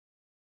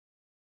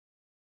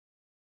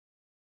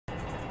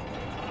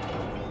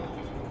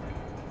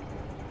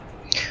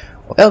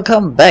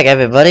Welcome back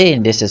everybody,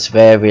 this is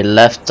where we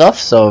left off.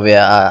 So we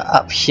are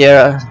up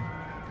here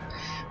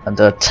on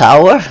the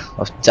Tower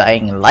of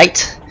Dying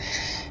Light,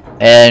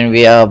 and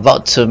we are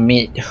about to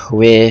meet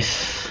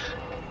with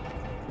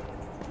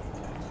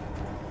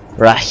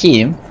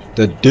Rahim,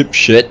 the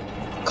dipshit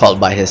called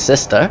by his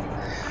sister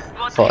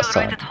for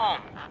some right at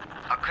home.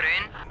 A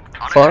crane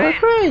on for a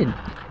crane.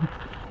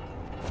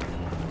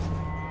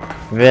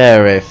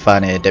 Very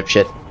funny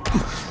dipshit.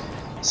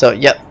 So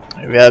yep,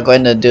 we are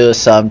going to do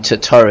some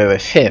tutorial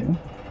with him,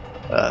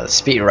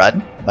 speed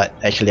run, but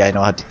actually I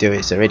know how to do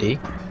it already.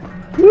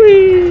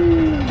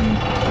 Whee!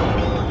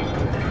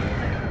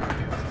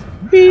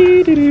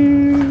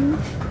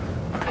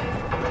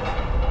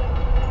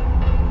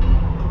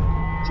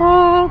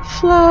 I'm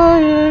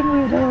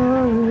flying with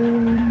our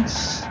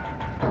wings.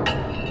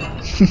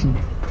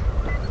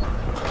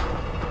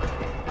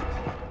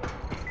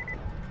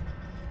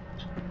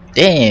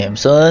 Damn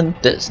son,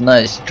 that's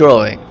nice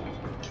drawing.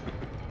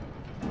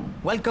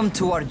 Welcome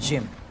to our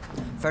gym.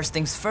 First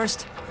things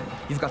first,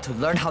 you've got to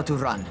learn how to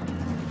run.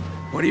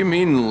 What do you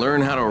mean,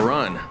 learn how to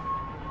run?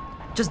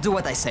 Just do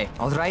what I say,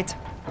 alright?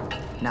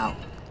 Now,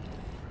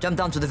 jump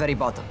down to the very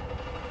bottom.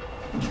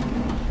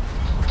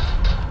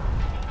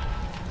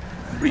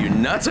 Are you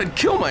nuts? I'd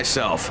kill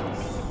myself.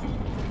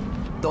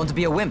 Don't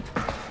be a wimp.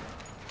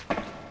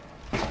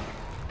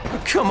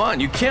 Come on,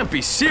 you can't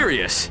be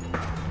serious.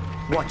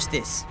 Watch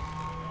this.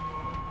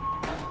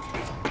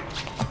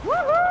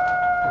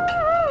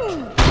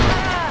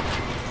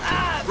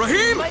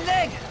 Rahim! My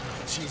leg!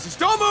 Jesus,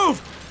 don't move!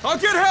 I'll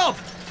get help!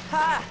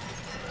 Ha!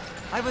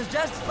 I was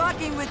just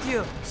fucking with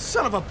you.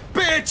 Son of a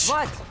bitch!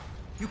 What?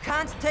 You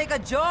can't take a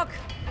joke?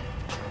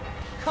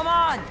 Come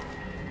on!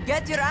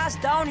 Get your ass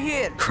down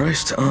here!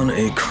 Christ on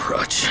a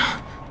crutch.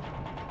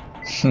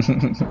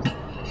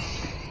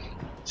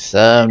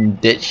 Some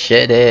ditch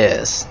shit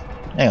is.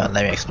 Hang on,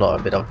 let me explore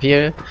a bit up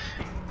here.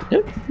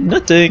 Nope,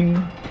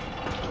 nothing.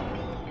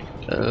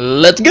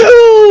 Let's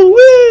go!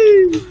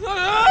 Whee!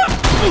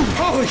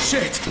 Holy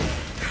shit!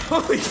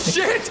 Holy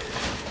shit!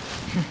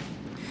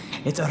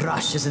 It's a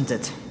rush, isn't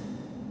it?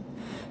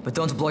 But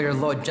don't blow your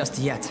load just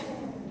yet.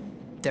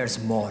 There's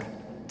more.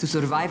 To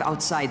survive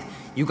outside,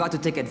 you got to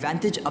take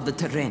advantage of the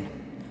terrain.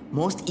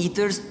 Most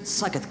eaters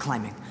suck at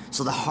climbing,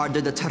 so the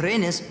harder the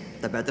terrain is,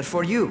 the better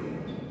for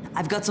you.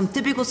 I've got some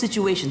typical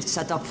situations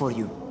set up for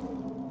you.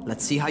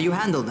 Let's see how you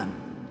handle them.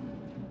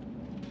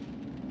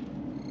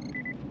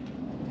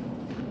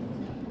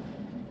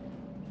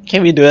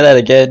 Can we do that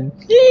again?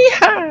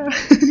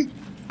 Yeehaw!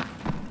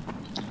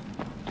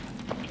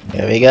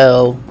 Here we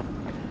go.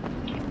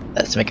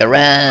 Let's make a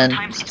run.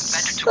 Sometimes it's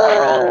better to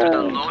crawl through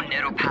the low,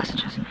 narrow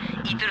passages.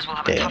 Eaters will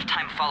have a tough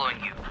time following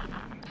you.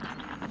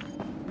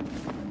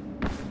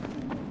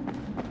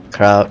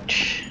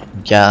 Crouch,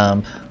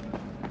 jump,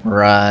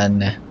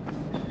 run,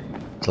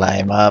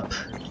 climb up,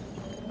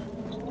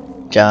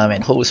 jump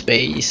and hold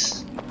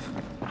space.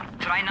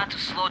 Try not to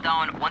slow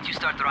down once you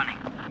start running.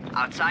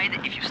 Outside,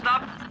 if you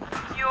stop,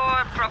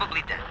 you're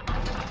probably dead.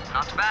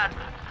 Not bad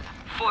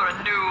for a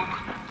noob.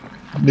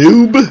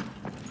 Noob?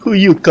 Who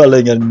you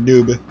calling a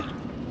noob?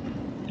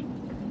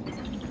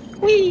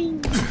 Whee!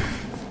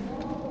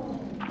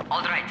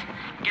 Alright,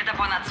 get up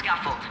on that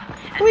scaffold.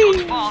 And Whee!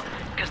 don't fall,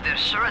 because there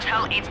sure as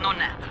hell ain't no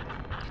net.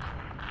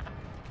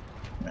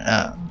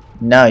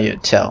 Now you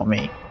tell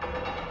me.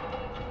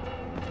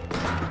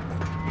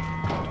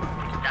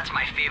 That's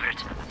my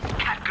favorite.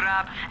 Cat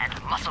grab and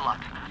muscle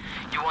up.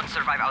 You won't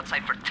survive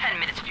outside for 10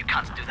 minutes if you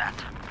can't do that.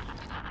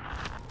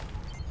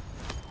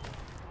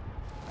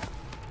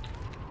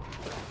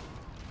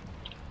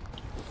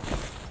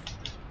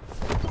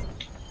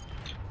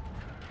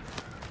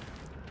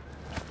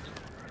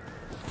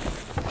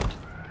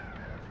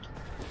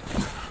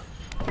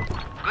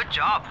 Good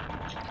job.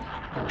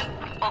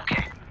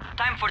 Okay,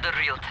 time for the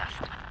real test.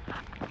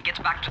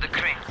 Get back to the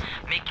crane.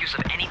 Make use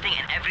of anything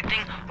and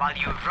everything while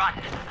you run.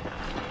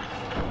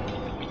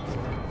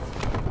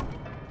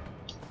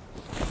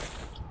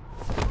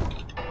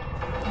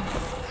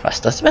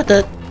 Fastest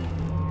method.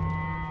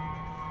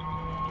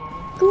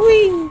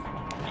 Whee!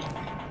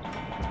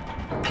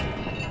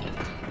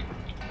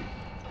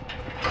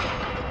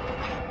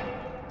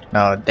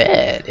 Now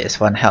that is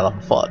one hell of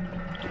a fall.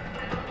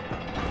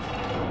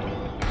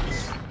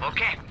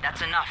 Okay,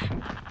 that's enough.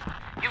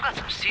 You've got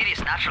some serious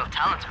natural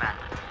talent, man.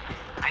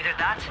 Either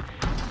that,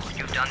 or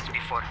you've done this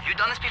before. You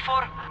done this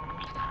before?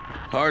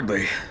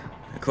 Hardly.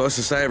 The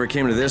closest I ever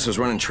came to this was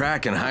running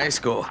track in high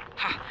school.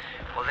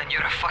 Well, then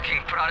you're a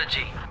fucking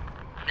prodigy.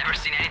 Never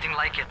seen anything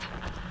like it.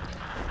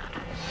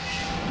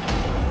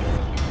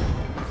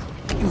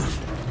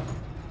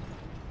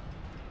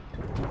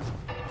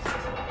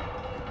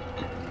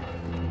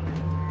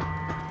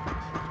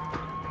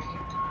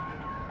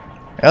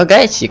 Well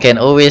guys, you can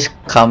always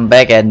come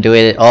back and do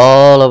it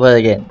all over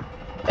again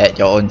at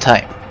your own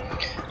time.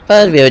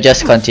 But we'll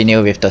just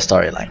continue with the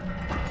storyline.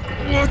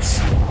 What's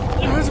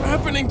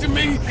happening to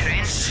me?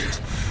 Crane?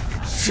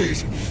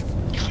 Shit.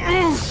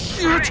 Oh,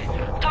 shit.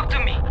 Hurry, talk to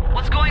me.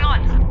 What's going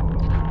on?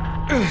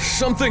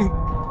 Something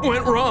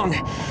went wrong.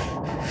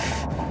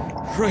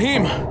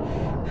 Rahim,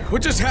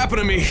 what just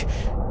happened to me?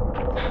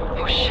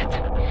 Oh shit.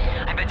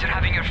 I bet you're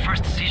having your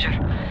first seizure.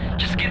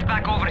 Just get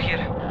back over here.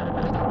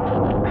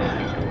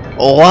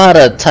 What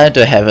a time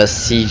to have a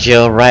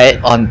seizure right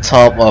on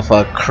top of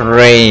a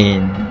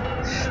crane.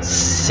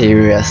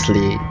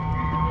 Seriously.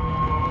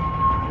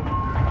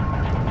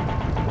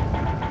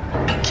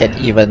 Can't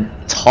even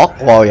talk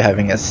while you're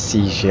having a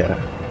seizure.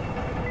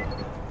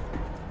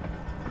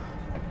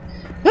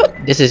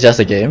 Yep, this is just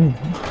a game.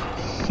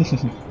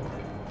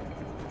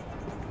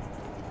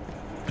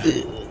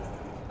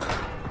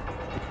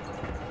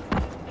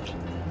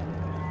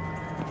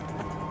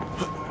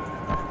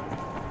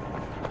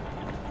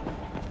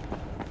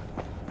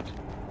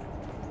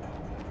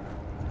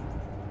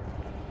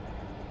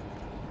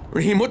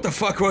 Raheem, what the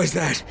fuck was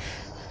that?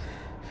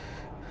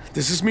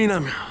 Does this mean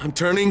I'm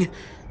turning?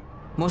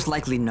 Most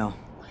likely no.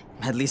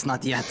 At least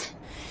not yet.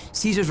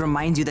 Seizures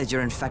remind you that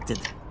you're infected.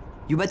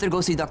 You better go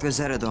see Dr.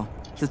 Zera though.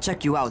 He'll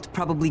check you out,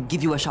 probably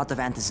give you a shot of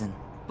antizin.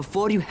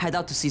 Before you head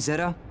out to see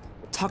Zera,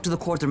 talk to the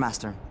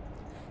quartermaster.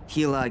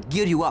 He'll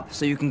gear you up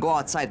so you can go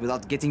outside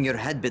without getting your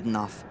head bitten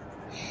off.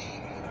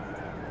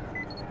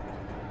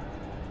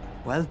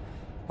 Well,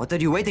 what are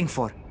you waiting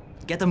for?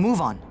 Get a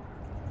move on.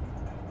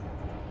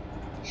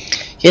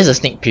 Here's a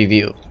sneak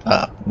preview.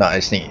 Not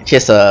a sneak.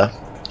 Here's a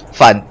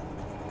fun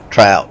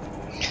tryout.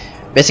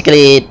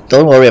 Basically,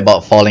 don't worry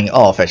about falling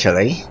off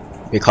actually,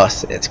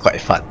 because it's quite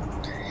fun.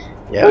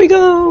 Here we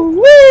go!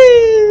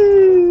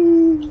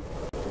 Whee!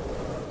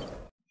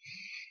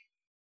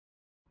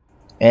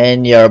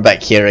 And you're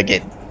back here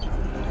again.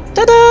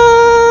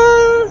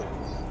 Ta-da!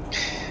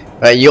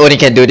 Right, you only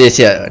can do this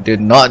here. Do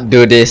not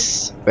do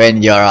this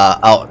when you're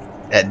out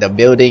at the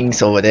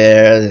buildings over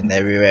there and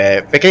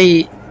everywhere.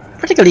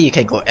 Practically you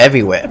can go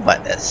everywhere,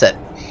 but except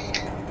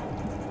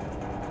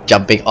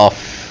jumping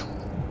off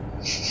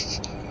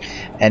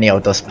any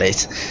of those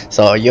places.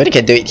 So you only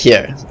can do it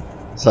here.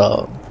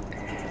 So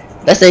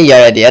let's say you're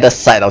at the other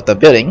side of the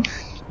building,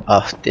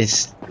 of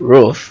this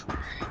roof,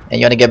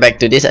 and you want to get back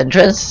to this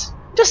entrance,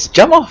 just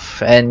jump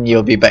off and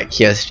you'll be back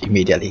here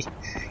immediately.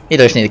 You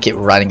don't need to keep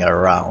running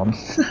around.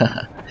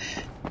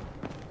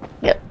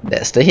 Yep,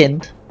 that's the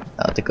hint.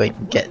 How to go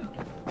and get.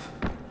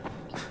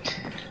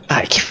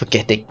 I keep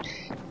forgetting.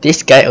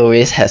 This guy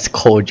always has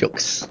cold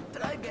jokes.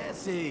 Try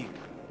guessing.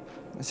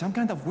 Some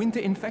kind of winter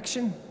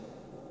infection?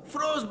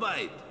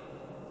 Frostbite.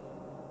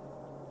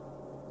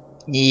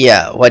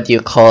 Yeah, what do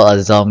you call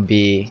a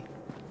zombie?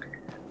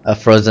 A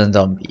frozen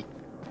zombie.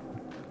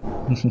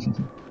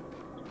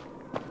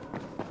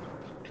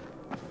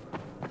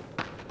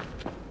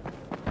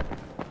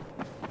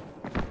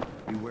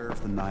 Beware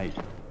of the night.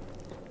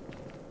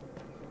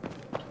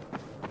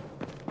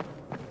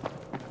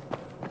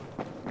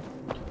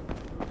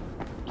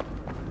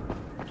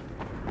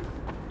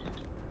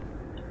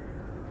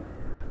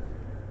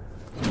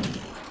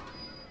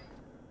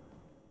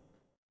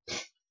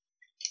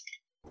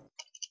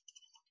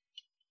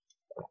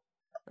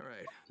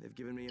 Alright, they've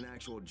given me an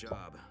actual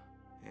job.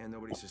 And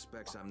nobody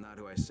suspects I'm not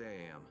who I say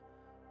I am.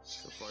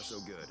 So far so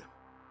good.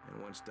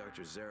 And once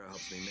Dr. Zera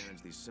helps me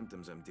manage these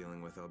symptoms I'm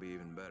dealing with, I'll be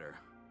even better.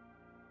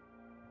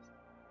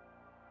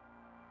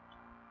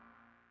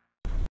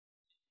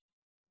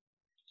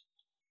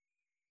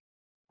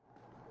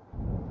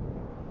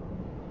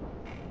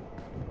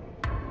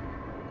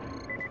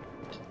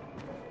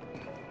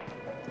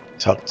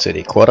 Talk to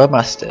the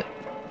quartermaster.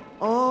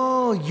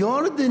 Oh,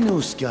 you're the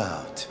new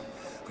scout.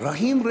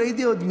 Rahim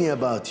radioed me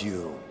about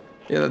you.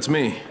 Yeah, that's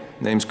me.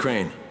 Name's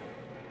Crane.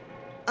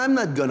 I'm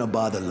not gonna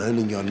bother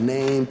learning your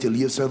name till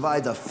you've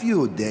survived a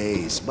few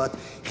days, but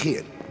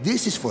here,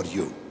 this is for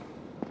you.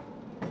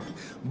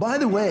 By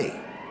the way,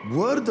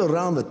 word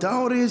around the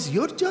tower is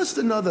you're just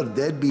another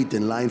deadbeat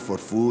in line for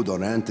food or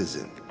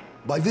antizin.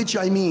 By which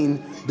I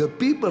mean, the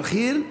people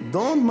here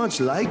don't much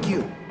like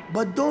you.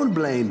 But don't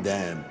blame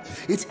them.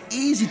 It's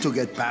easy to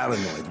get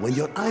paranoid when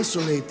you're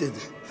isolated.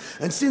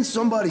 And since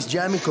somebody's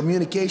jamming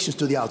communications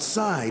to the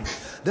outside,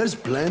 there's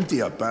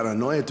plenty of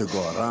paranoia to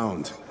go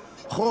around.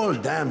 Whole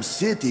damn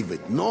city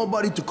with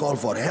nobody to call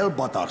for help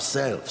but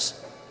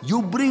ourselves.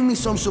 You bring me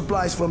some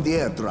supplies from the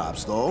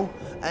airdrops, though,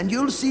 and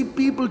you'll see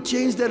people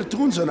change their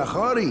tunes in a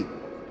hurry.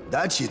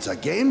 That shit's a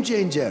game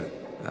changer.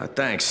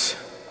 Thanks.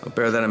 I'll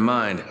bear that in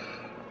mind.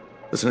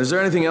 Listen, is there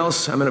anything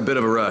else? I'm in a bit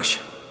of a rush.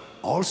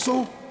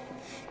 Also,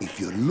 if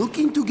you're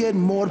looking to get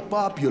more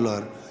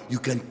popular, you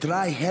can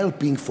try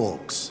helping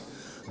folks.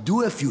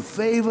 Do a few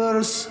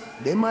favors,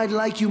 they might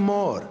like you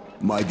more.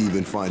 Might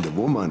even find a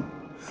woman.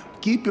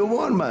 Keep you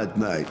warm at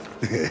night.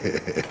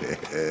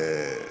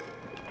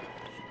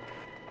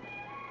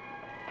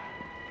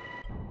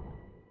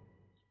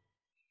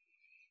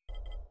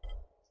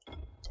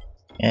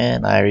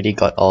 And I already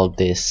got all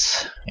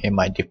this in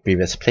my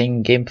previous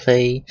playing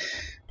gameplay,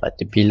 but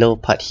the below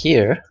part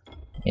here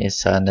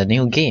is the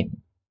new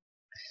game.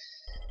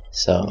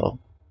 So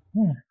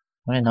yeah,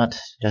 why not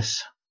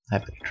just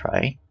have a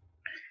try?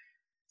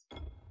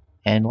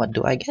 And what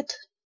do I get?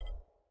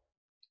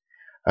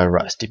 A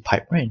rusty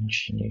pipe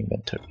wrench in your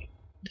inventory.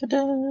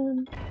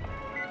 Ta-da!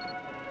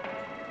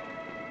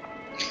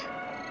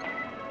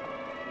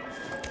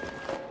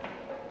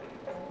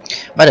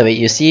 By the way,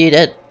 you see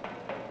that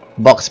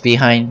box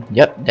behind?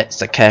 Yep, that's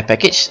the care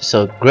package.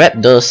 So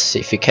grab those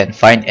if you can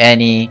find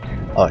any.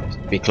 Or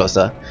be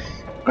closer.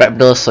 Grab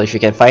those so if you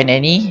can find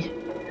any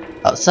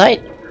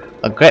outside.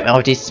 Or grab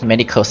all these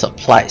medical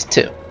supplies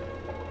too.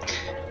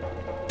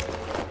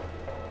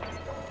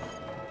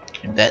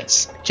 And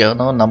that's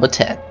journal number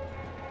 10.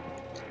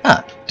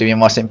 Ah, to be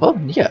more simple,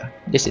 yeah,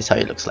 this is how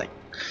it looks like.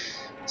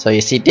 So you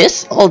see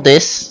this, all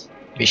this,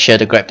 be sure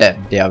to grab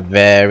them. They are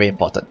very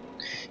important.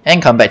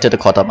 And come back to the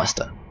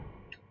quartermaster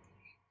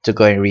to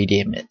go and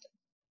redeem it.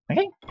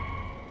 Okay?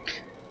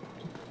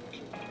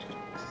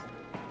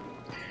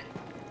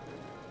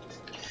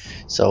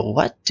 So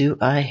what do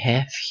I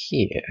have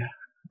here?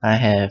 I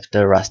have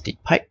the rusty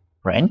pipe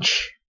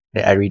wrench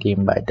that I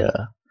redeemed by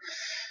the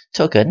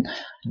token.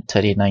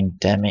 39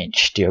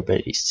 damage,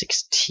 durability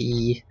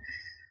 60,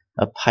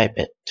 a pipe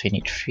at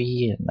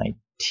 23 and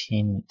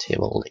 19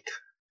 table leg.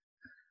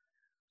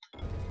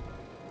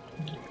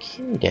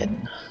 Okay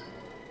then.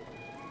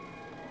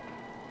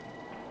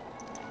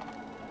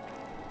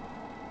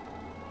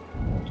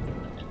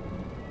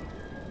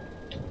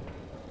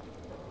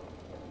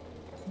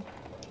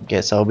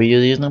 Guess I'll be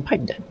using a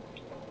pipe then.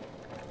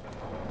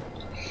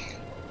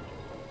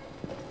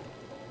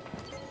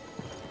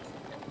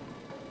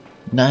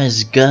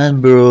 Nice gun,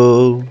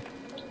 bro.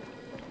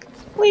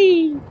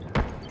 Whee!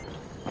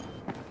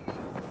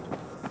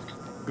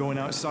 Going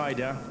outside,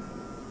 yeah?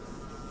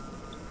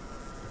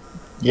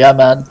 Yeah,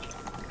 man.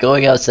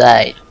 Going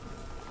outside.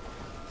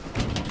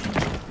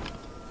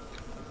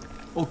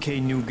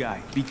 Okay, new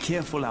guy. Be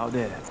careful out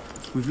there.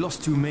 We've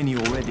lost too many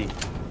already.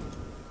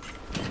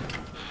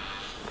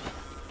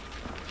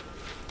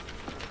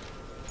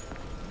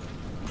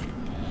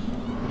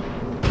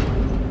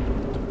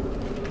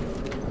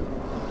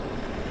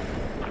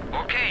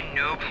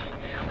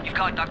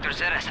 Dr.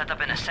 Zera set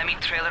up in a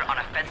semi-trailer on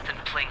a fenced-in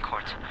playing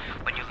court.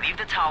 When you leave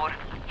the tower,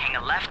 hang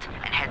a left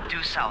and head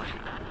due south.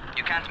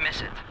 You can't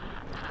miss it.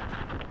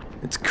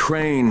 It's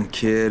Crane,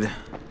 kid.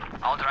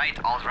 All right.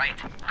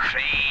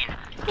 Crane.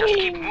 Just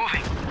keep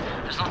moving.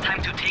 There's no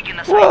time to take in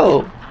the sights.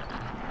 Whoa!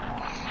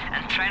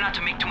 And try not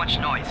to make too much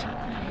noise.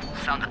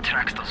 Sound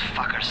attracts those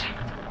fuckers.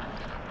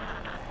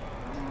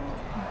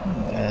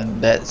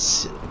 And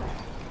that's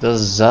those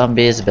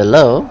zombies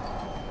below.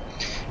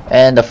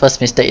 And the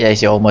first mistake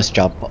is you almost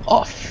jump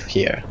off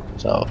here,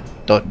 so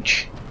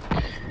don't.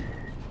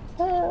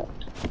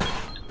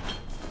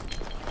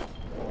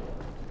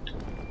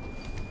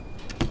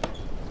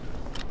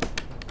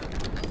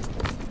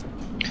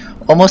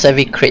 Almost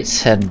every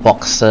crates and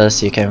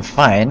boxes you can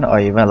find, or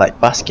even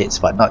like baskets,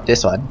 but not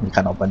this one. You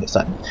can't open this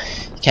one.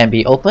 It can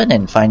be open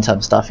and find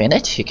some stuff in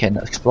it. You can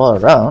explore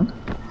around.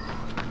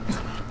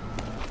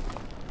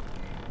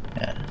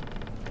 Yeah.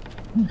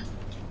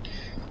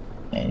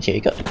 And here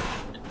you go.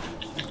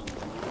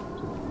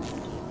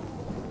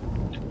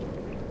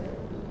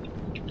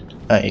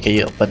 You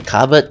can open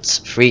cupboards,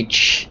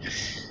 fridge,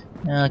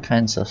 all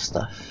kinds of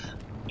stuff.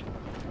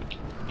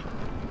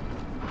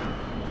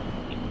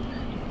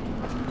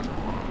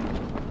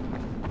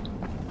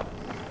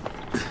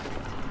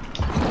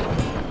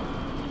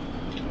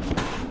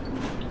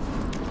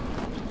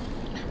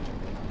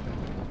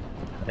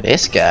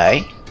 This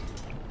guy,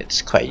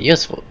 it's quite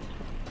useful,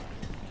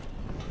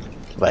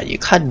 but you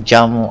can't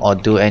jump or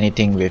do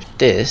anything with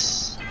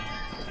this,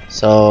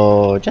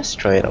 so just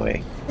throw it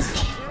away.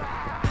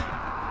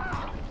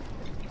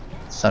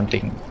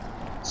 Something,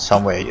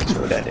 somewhere you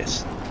throw that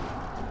is.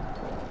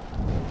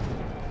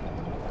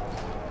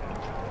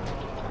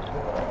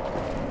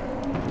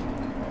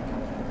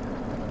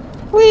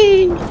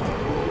 Whee! I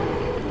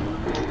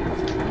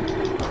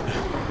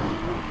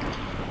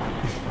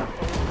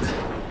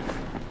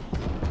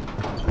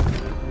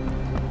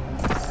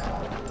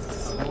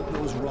hope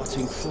those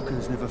rotting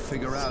fuckers never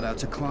figure out how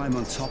to climb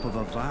on top of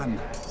a van.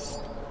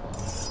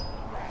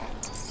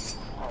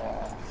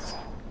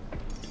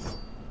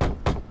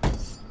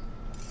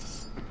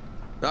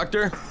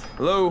 Doctor?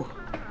 Hello?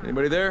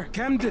 Anybody there?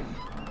 Camden,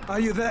 are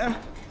you there?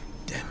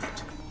 Damn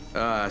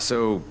it.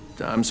 So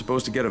I'm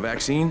supposed to get a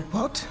vaccine?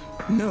 What?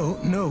 No,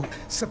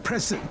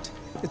 suppressant.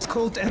 It's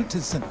called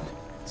antizin.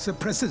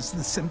 Suppresses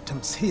the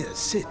symptoms. Here,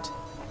 sit.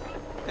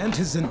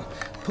 Antizin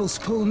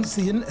postpones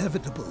the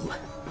inevitable.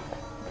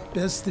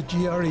 Best the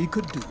GRE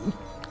could do.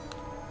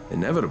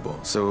 Inevitable?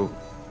 So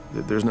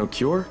there's no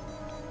cure?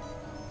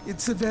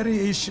 It's a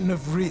variation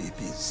of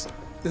rabies.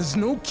 There's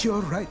no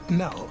cure right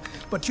now,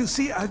 but you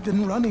see, I've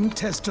been running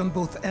tests on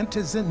both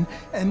antizin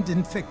and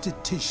infected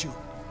tissue.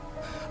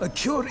 A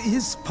cure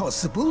is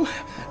possible,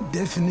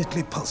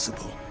 definitely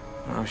possible.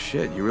 Oh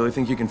shit, you really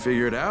think you can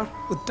figure it out?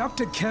 With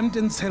Dr.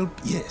 Camden's help,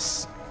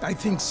 yes, I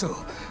think so.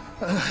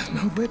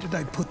 Now where did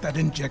I put that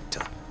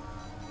injector?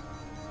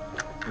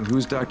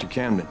 Who's Dr.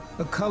 Camden?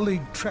 A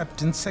colleague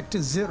trapped in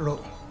Sector 0,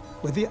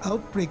 where the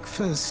outbreak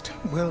first,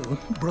 well,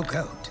 broke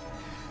out.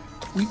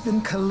 We've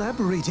been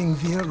collaborating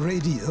via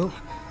radio,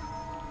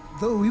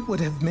 though we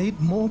would have made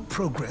more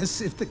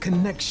progress if the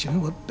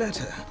connection were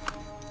better.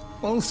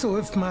 Also,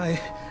 if my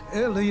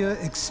earlier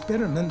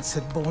experiments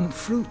had borne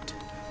fruit.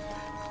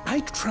 I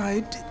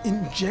tried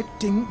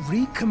injecting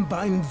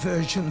recombined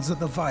versions of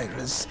the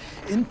virus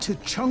into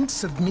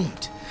chunks of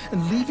meat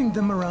and leaving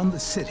them around the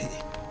city,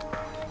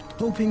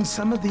 hoping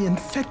some of the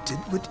infected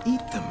would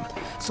eat them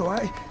so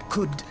I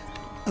could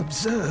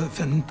observe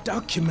and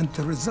document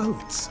the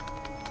results.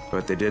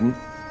 But they didn't?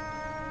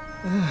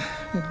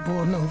 It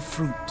bore no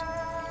fruit.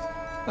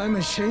 I'm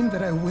ashamed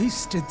that I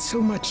wasted so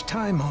much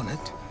time on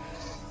it.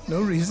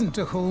 No reason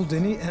to hold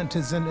any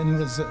antizin in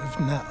reserve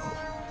now.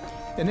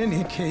 In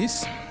any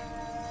case,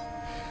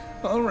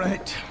 all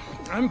right,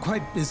 I'm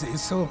quite busy,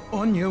 so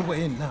on your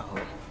way now.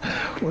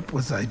 What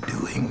was I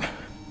doing?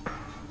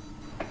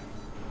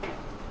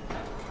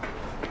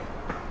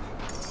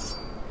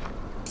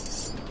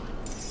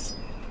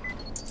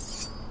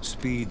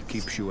 Speed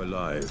keeps you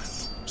alive.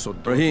 So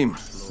Rahim,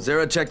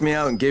 Zara checked me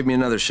out and gave me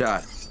another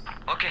shot.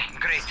 Okay,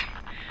 great.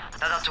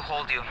 That ought to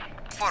hold you.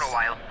 For a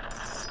while.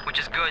 Which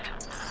is good,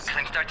 because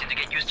I'm starting to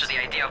get used to the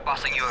idea of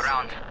bossing you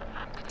around.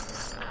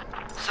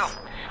 So,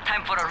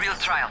 time for a real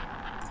trial.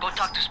 Go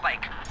talk to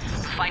Spike.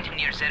 Find him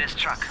near Zera's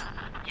truck.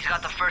 He's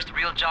got the first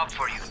real job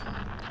for you.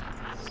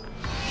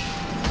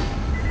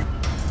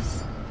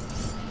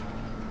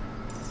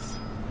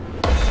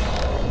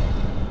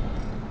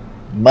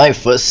 My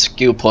first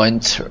skill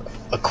point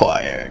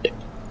acquired.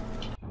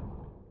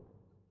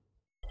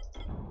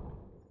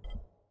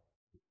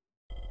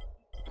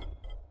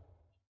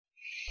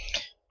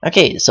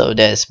 Okay, so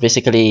there's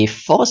basically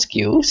 4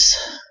 skills.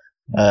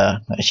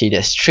 Actually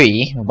there's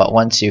 3, but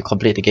once you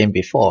complete the game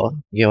before,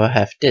 you will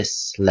have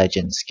this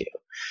legend skill.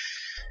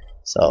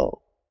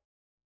 So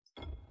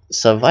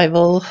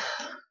survival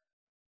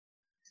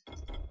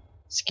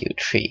skill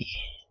 3.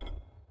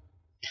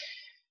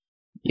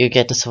 You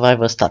get the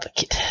survival starter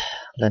kit.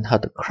 Learn how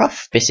to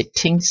craft basic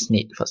things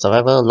needed for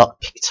survival: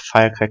 lockpicks,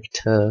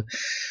 firecracker,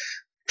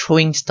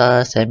 throwing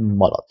stars, and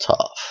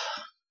molotov.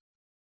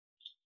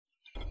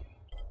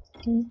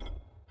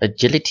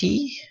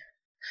 Agility,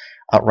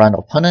 outrun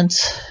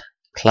opponents,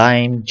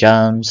 climb,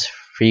 jumps,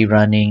 free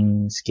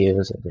running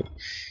skills.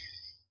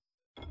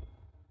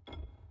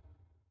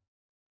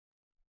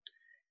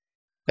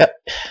 Yep,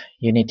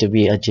 you need to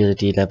be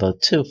agility level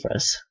 2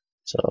 first.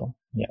 So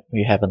yeah,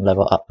 you haven't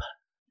leveled up.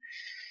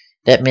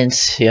 That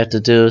means you have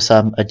to do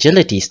some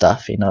agility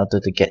stuff in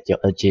order to get your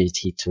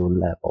agility to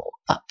level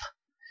up.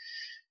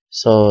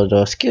 So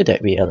the skill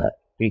that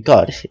we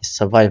got is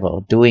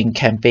survival. Doing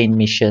campaign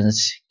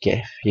missions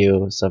give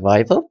you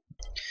survival.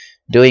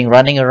 Doing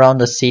running around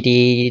the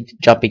city,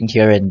 jumping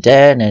here and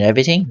there and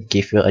everything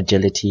give you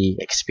agility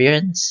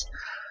experience.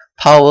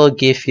 Power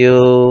give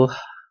you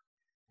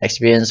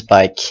experience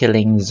by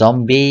killing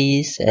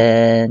zombies,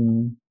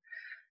 and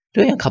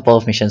doing a couple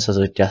of missions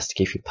also just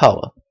give you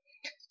power.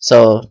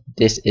 So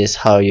this is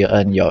how you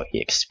earn your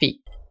EXP.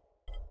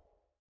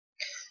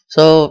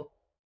 So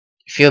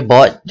if you're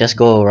bored, just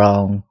go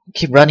around,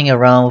 keep running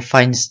around,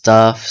 find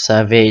stuff,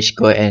 salvage,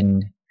 go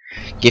and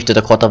give to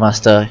the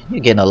quartermaster.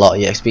 You gain a lot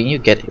of EXP, you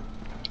get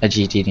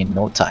agility in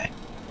no time.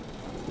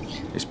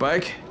 Hey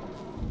Spike,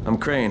 I'm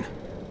Crane.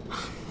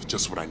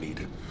 Just what I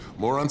need.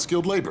 More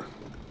unskilled labor.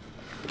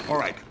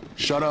 Alright,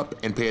 shut up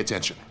and pay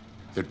attention.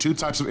 There are 2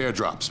 types of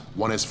airdrops.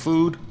 One has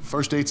food,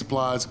 first aid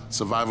supplies,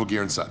 survival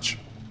gear and such.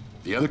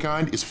 The other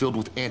kind is filled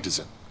with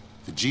antizin.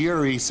 The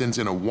GRE sends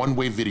in a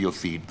one-way video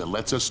feed that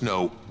lets us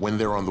know when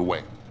they're on the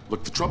way.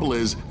 Look, the trouble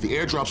is, the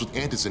airdrops with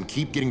antizin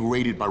keep getting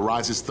raided by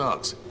Rise's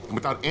thugs, and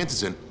without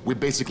antizin, we're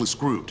basically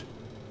screwed.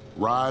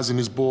 Rise and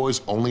his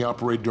boys only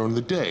operate during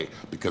the day,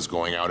 because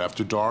going out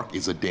after dark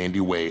is a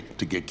dandy way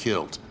to get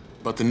killed.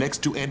 But the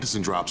next 2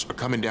 antizin drops are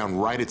coming down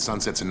right at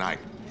sunset tonight,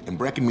 and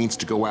Brecken means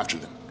to go after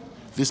them.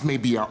 This may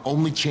be our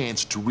only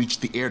chance to reach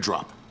the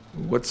airdrop.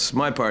 What's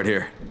my part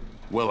here?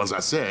 Well, as I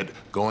said,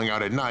 going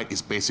out at night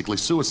is basically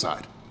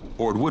suicide.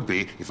 Or it would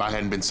be if I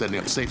hadn't been setting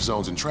up safe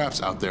zones and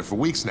traps out there for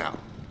weeks now,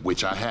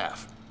 which I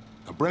have.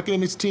 Now, Brecken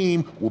and his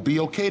team will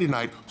be okay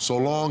tonight so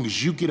long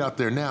as you get out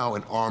there now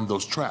and arm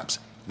those traps.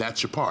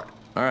 That's your part.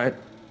 All right.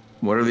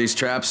 What are these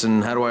traps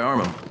and how do I arm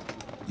them?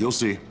 You'll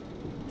see.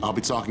 I'll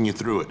be talking you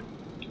through it.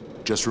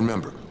 Just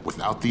remember,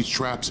 without these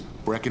traps,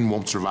 Brecken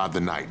won't survive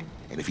the night.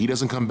 And if he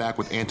doesn't come back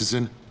with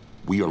antizin,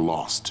 we are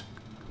lost.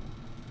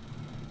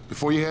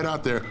 Before you head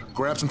out there,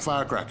 grab some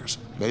firecrackers.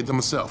 Made them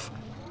myself.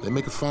 They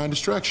make a fine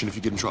distraction if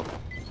you get in trouble.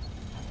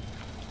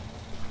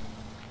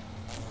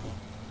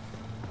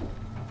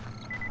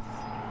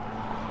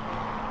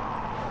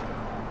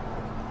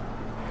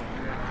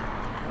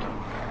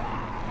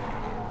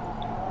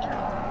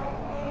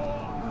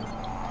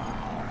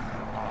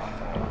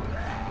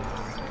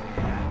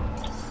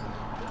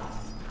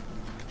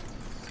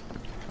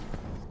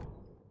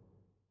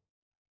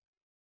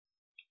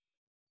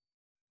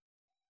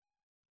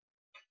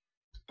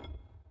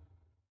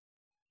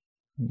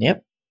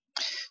 Yep.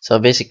 So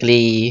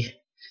basically,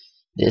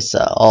 these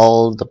are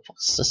all the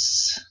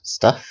bosses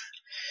stuff.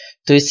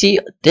 To see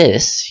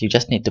this, you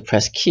just need to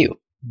press Q.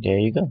 There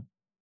you go.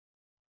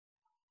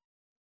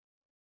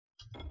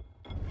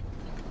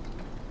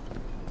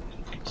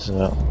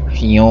 So,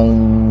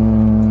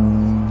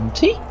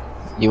 see?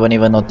 You won't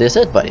even notice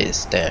it, but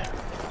it's there.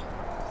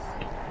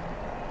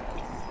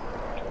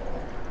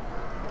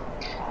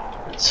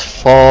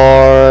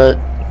 For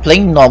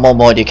playing normal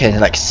mode, you can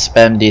like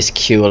spam this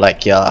Q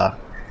like your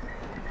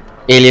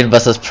Alien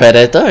vs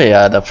Predator.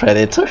 Yeah, the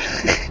Predator.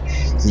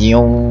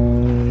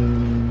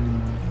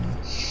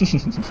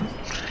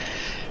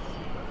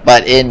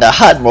 But in the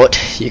hard mode,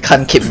 you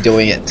can't keep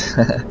doing it.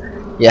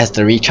 It has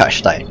the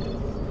recharge time.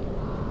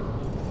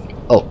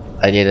 Oh,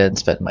 I didn't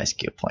spend my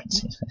skill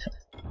points.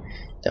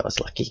 That was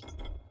lucky.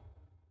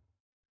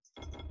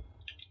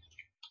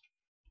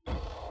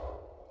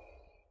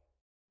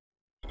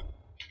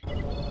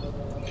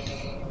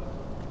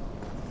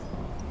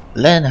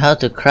 Learn how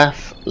to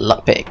craft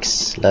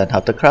lockpicks. Learn how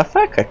to craft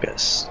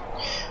firecrackers.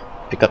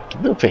 Pick up the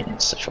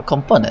blueprints, search for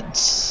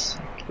components.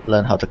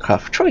 Learn how to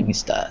craft throwing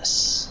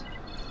stars.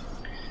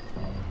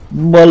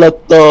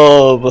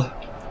 Molotov!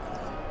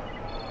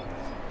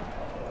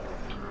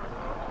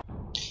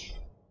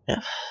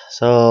 Yeah,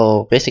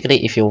 so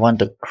basically if you want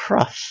to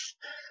craft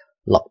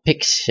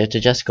lockpicks, you have to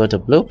just go to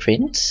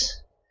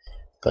blueprints,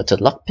 go to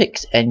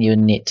lockpicks, and you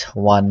need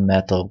 1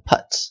 metal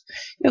parts.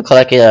 You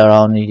collect it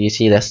around, you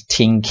see there's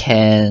tin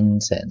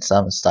cans and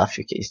some stuff,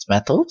 it's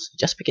metals,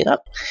 just pick it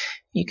up.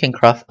 You can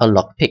craft a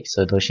lockpick,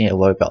 so don't need to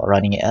worry about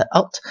running it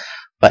out.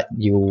 But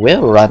you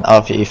will run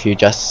out if you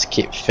just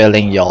keep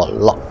filling your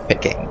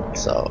lockpicking,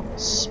 so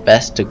it's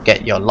best to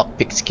get your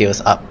lockpick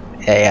skills up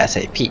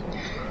ASAP.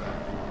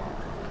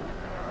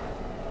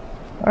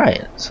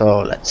 Alright,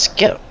 so let's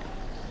go.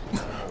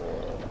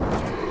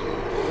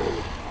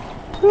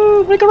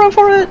 Ooh, make a run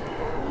for it!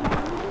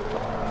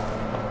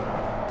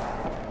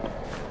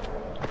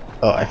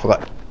 Oh, I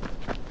forgot.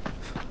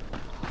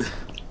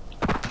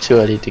 Too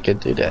early to get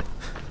do that.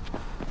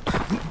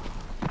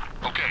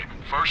 Okay,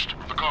 first,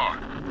 the car.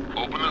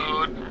 Open the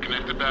hood,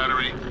 connect the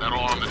battery, that'll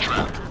arm the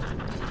trap.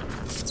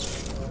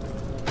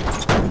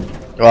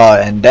 Wow,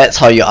 and that's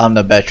how you arm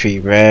the battery.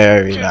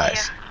 Very Jake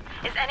nice.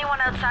 here. Is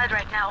anyone outside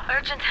right now?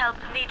 Urgent help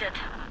needed.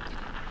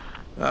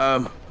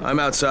 I'm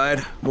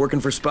outside. I'm working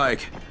for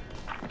Spike.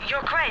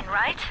 You're Crane,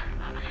 right?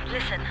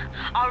 Listen,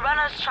 our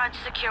runner's trying to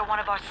secure one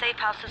of our safe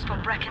houses for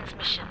Brecken's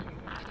mission.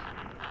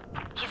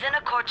 He's in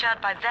a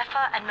courtyard by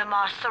Vefa and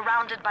Mimar,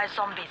 surrounded by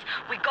zombies.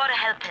 We gotta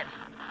help him.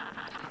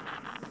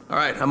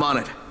 Alright, I'm on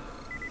it.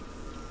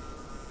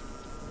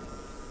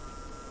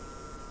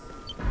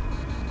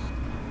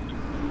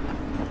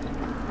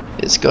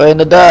 It's going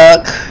to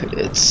dark.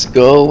 It's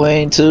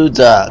going to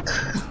dark.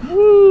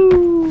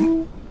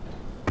 Woo!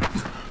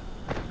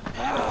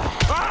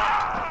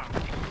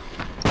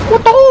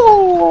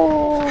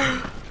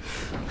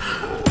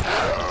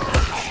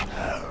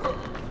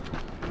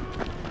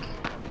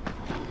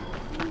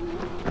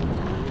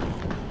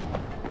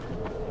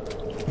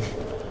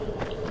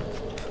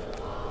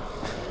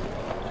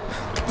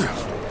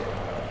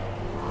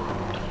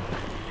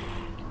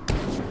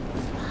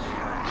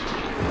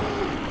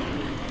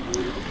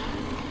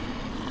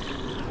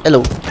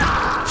 Hello.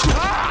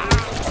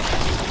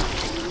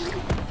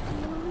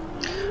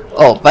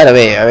 Oh, by the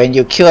way, when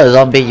you kill a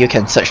zombie, you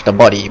can search the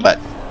body, but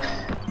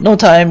no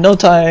time, no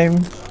time.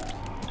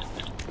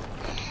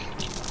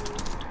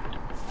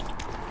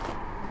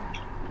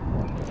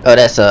 Oh,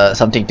 that's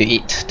something to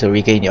eat to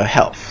regain your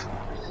health.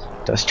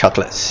 Those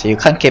chocolates. You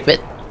can't keep it,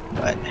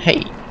 but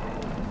hey.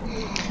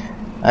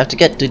 I have to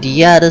get to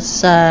the other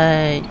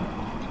side.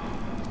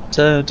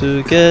 Time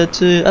to get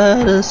to the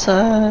other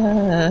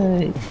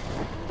side.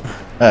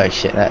 Oh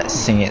shit, that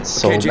singing is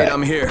so Okay, Jade, bad.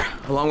 I'm here,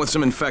 along with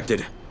some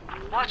infected.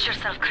 Watch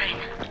yourself, Crane.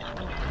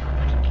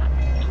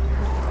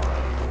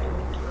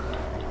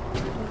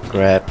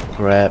 Grab,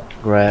 grab,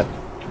 grab.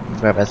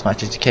 Grab as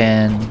much as you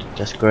can.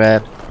 Just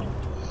grab.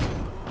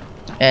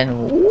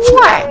 And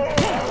whack!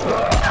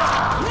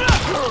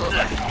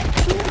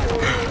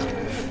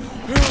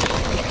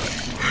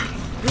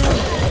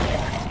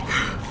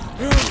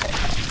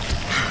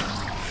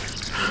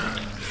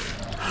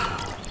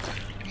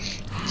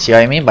 See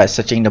what I mean by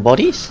searching the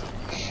bodies?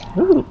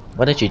 Ooh,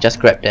 why don't you just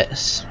grab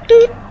this?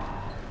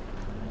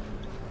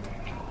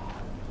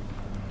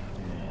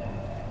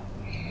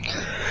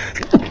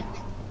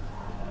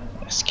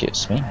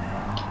 Excuse me.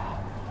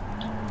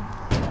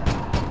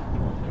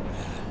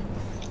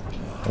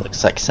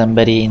 Looks like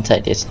somebody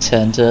inside this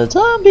turned to a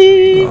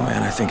zombie. Oh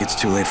man, I think it's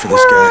too late for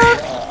this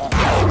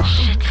guy.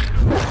 Shit.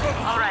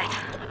 Alright.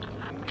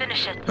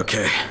 Finish it.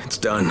 Okay, it's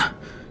done.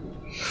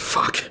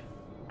 Fuck.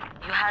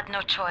 You had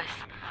no choice.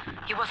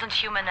 He wasn't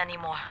human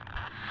anymore.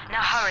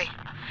 Now hurry.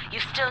 You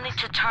still need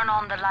to turn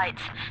on the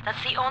lights.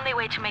 That's the only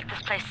way to make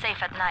this place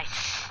safe at night.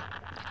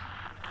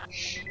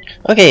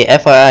 Okay,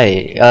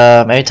 FYI,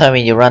 every time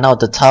when you run out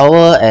the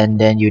tower and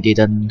then you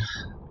didn't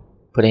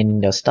put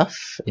in your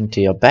stuff into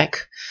your bag,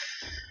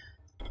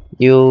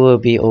 you will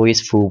be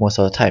always full most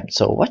of the time.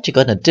 So what you're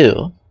gonna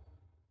do,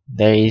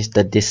 there is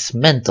the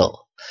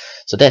dismantle.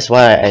 So that's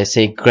why I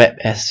say grab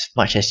as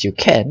much as you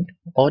can.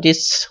 All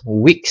this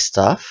weak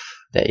stuff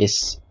that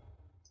is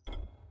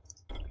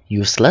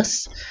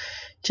useless,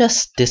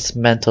 just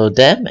dismantle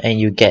them and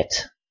you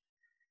get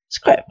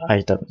scrap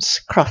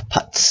items, craft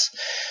parts.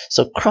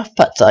 So craft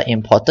parts are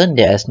important.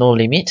 There is no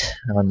limit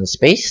on the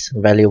space.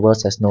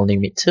 Valuables has no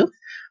limit too,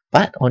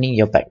 but only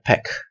your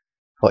backpack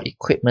for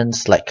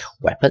equipments like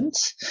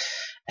weapons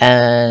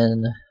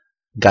and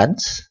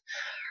guns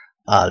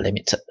are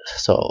limited.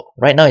 So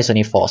right now it's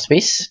only 4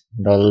 space.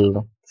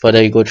 The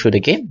further you go through the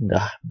game,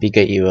 the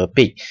bigger it will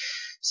be.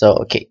 So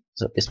okay,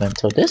 so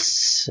dismantle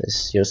this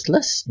is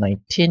useless.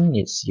 19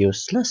 is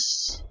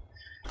useless.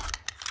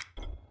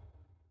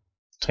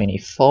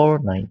 24,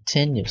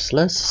 19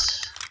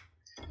 useless.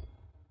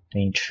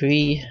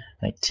 23,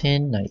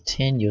 19,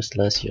 19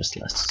 useless,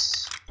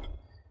 useless.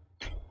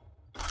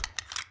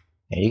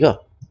 There you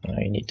go. All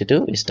you need to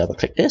do is double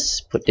click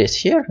this, put this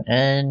here,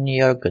 and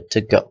you're good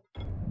to go.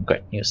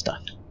 Great, new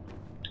stuff.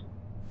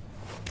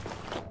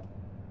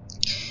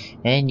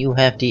 And you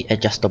have the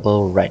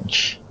adjustable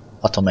wrench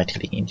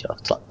automatically in your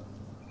slot.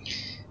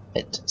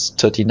 It's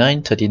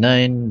 39,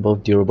 39,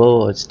 both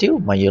durable, and still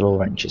my yellow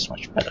wrench is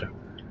much better.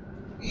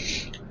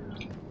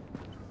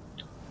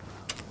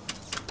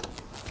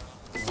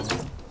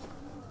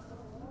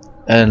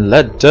 And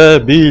let there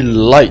be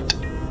light.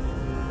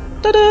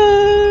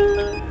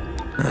 Ta-da!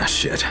 Ah,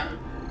 shit.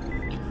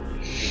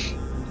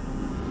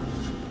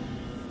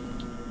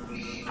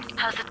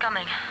 How's it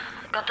coming?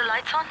 Got the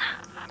lights on?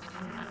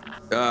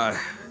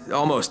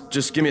 Almost.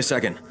 Just give me a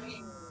second.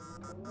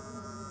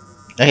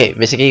 Okay,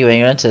 basically when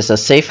you enter a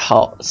safe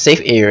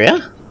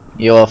area,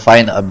 you will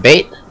find a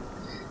bait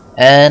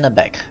and a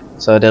bag.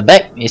 So the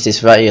bag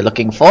is what you're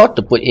looking for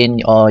to put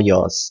in all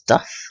your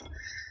stuff,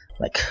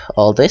 like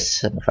all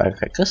this and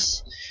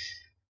firecrackers.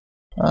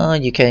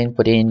 You can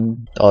put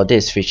in all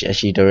this, which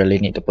actually you don't really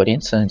need to put in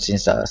since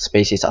the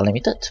space is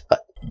unlimited.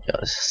 But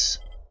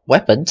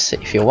weapons,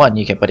 if you want,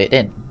 you can put it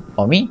in.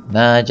 For me,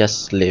 nah,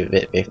 just leave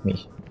it with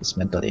me. It's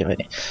mentally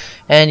ready.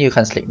 And you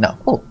can sleep now.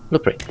 Oh,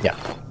 blueprint, yeah.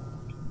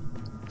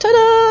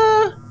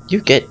 Ta-da! You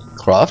get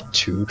craft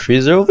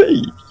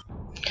 2308.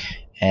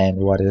 And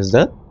what is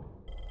that?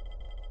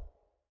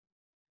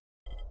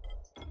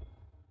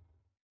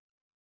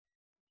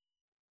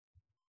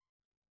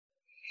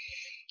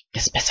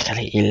 It's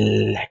basically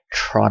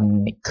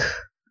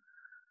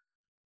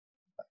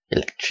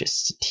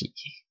electricity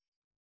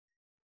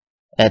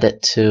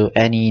added to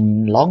any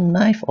long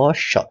knife or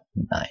short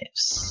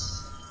knives.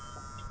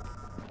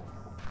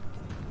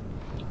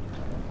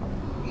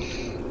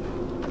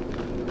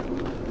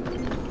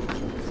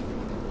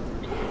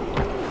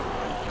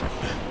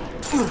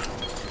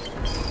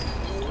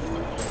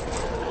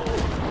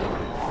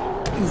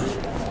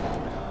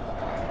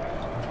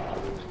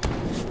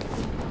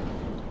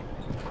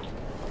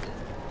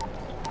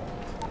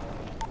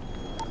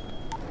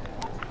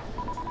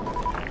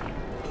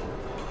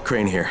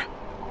 Crane here.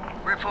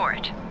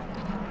 Report.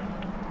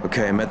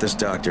 Okay, I met this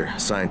doctor,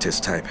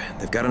 scientist type.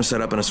 They've got him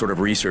set up in a sort of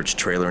research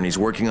trailer and he's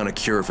working on a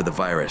cure for the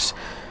virus.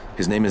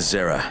 His name is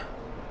Zera.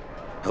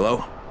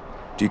 Hello?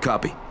 Do you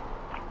copy?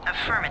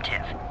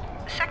 Affirmative.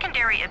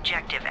 Secondary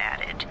objective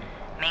added.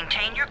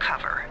 Maintain your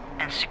cover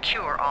and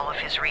secure all of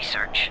his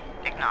research.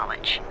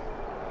 Acknowledge.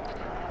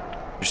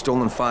 Your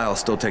stolen file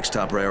still takes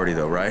top priority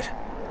though, right?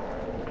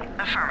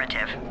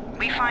 Affirmative.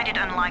 We find it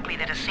unlikely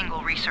that a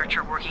single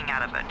researcher working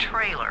out of a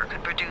trailer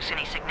could produce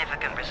any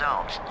significant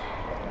results.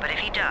 But if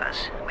he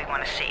does, we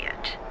want to see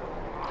it.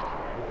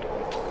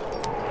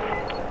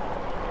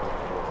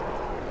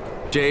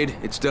 Jade,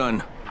 it's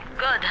done.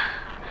 Good.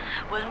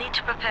 We'll need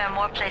to prepare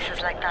more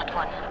places like that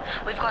one.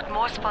 We've got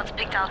more spots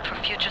picked out for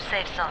future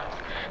safe zones.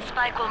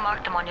 Spike will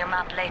mark them on your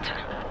map later.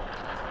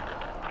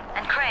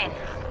 And Crane,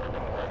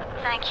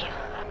 thank you.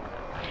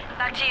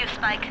 Back to you,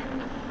 Spike.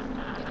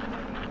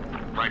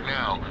 Right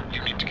now,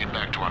 you need to get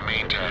back to our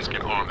main task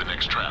and arm the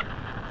next trap.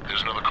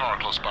 There's another car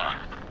close by.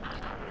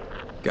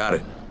 Got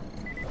it.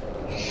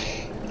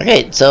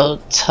 Okay, so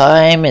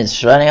time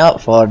is running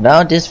out for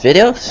now this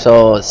video,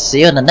 so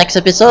see you in the next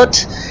episode,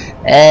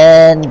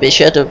 and be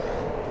sure to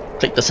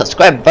click the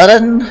subscribe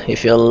button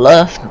if you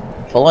love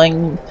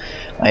following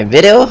my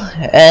video,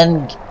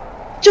 and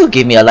do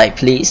give me a like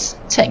please.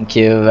 Thank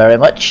you very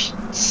much.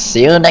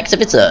 See you next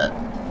episode.